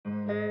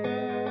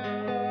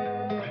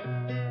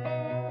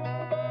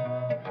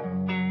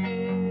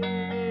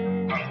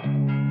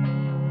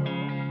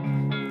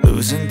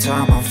losing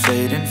time, I'm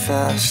fading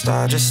fast.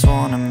 I just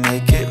wanna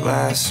make it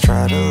last.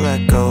 Try to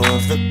let go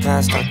of the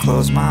past. I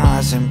close my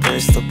eyes,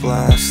 embrace the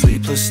black.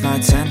 Sleepless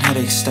nights and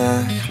headaches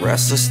stack.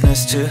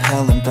 Restlessness to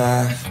hell and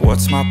back.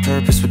 What's my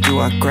purpose? What do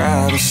I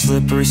grab? A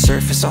slippery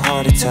surface, a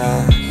heart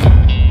attack.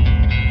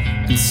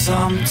 And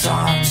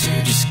sometimes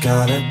you just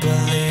gotta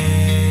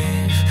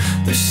believe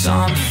there's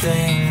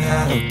something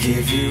that'll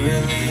give you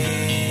relief.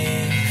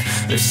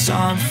 There's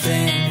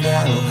something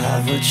that'll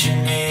have what you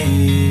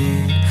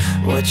need,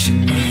 what you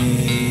need.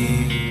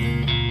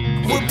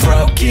 We're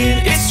broken,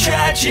 it's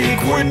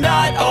tragic, we're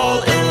not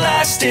all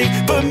elastic,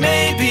 but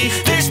maybe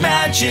there's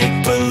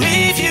magic,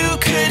 believe you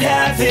could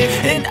have it.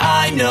 And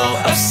I know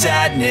of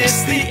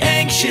sadness, the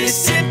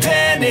anxious and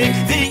panic,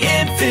 the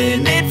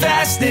infinite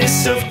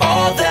vastness of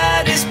all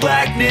that is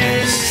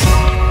blackness.